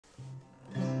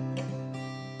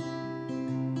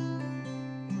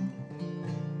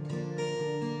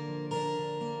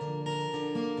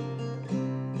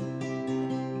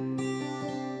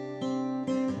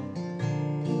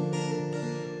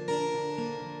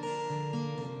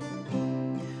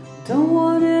Don't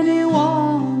want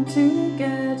anyone to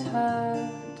get hurt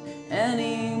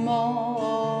anymore.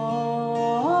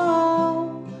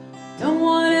 Don't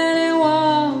want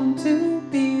anyone to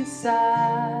be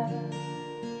sad.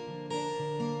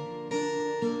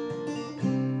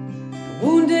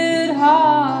 Wounded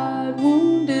heart,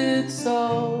 wounded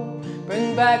soul,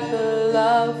 bring back the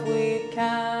love we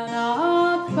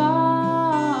cannot find.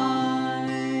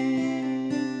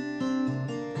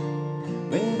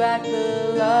 Bring back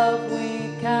the love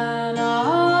we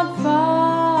cannot find.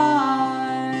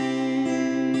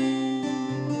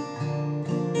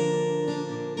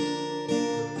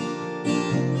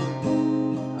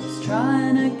 I was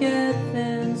trying to get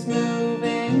things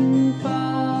moving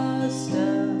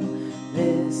faster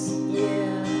this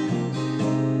year.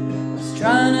 I was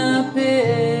trying to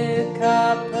pick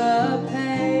up a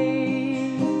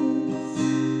pace,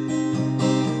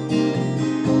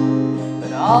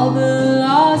 but all the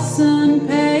loss and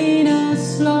pain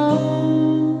has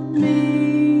slowed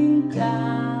me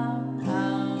down.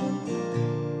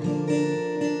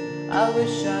 I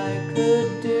wish I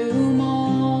could do more.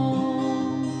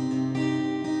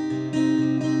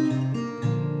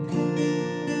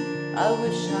 I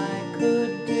wish I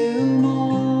could do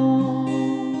more.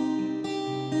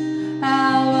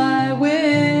 How I wish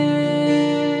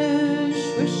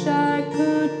I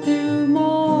could do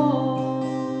more.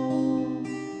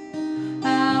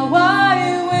 How I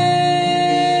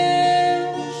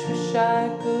wish I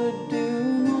could do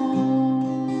more.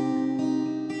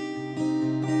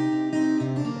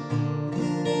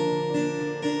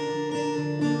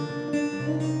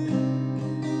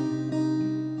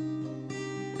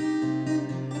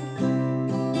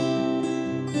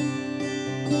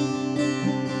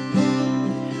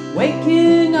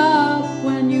 Waking up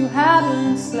when you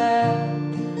haven't slept,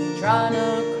 trying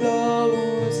to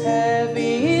close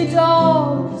heavy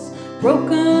doors,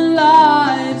 broken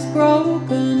lives,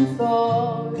 broken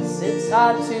thoughts. It's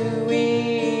hard to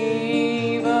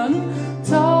even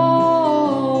talk.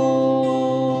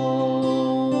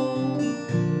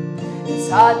 It's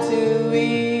hard to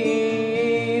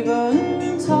even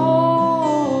talk.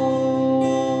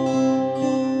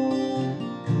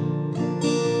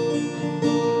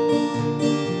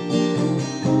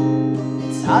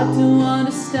 It's hard to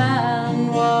understand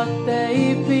what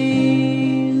they've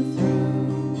been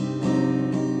through.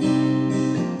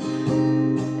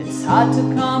 It's hard to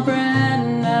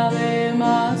comprehend how they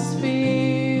must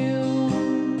feel.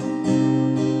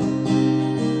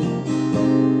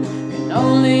 Can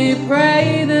only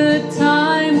pray that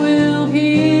time will heal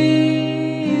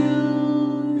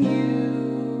you.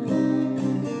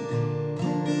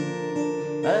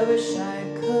 But I wish I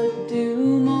could do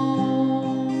more.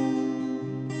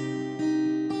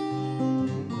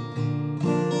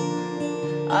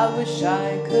 I wish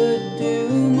I could do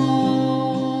more.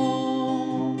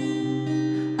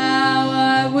 How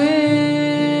I wish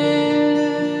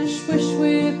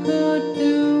we could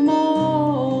do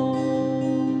more.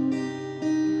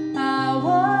 How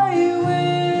I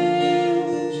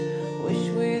wish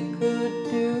we could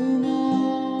do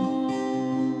more.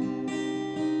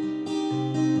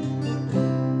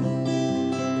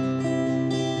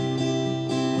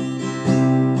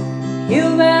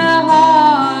 Heal their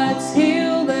hearts,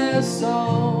 heal their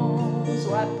souls,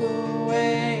 wipe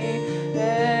away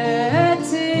their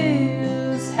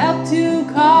tears, help to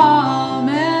calm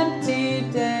empty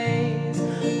days.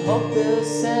 Hope the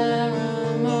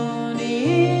ceremonies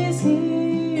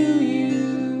heal you.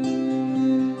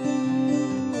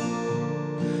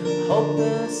 Hope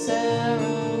the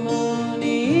ceremonies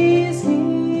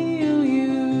heal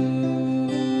you.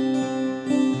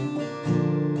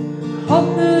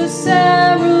 Hope the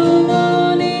ceremonies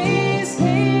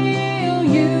heal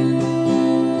you.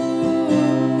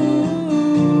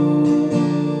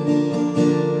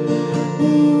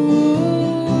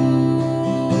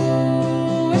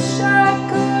 Wish I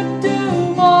could do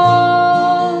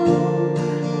more.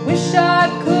 Wish I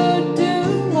could.